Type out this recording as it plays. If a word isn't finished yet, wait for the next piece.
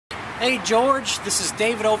Hey George, this is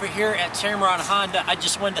David over here at Tameron Honda. I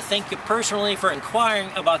just wanted to thank you personally for inquiring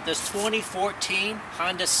about this 2014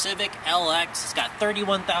 Honda Civic LX. It's got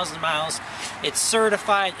 31,000 miles. It's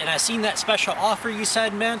certified, and I seen that special offer you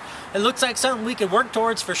said, man. It looks like something we could work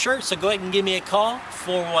towards for sure, so go ahead and give me a call,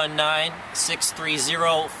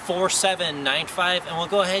 419-630-4795, and we'll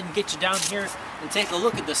go ahead and get you down here and take a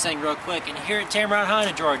look at this thing real quick. And here at Tameron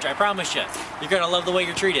Honda, George, I promise you, you're going to love the way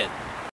you're treated.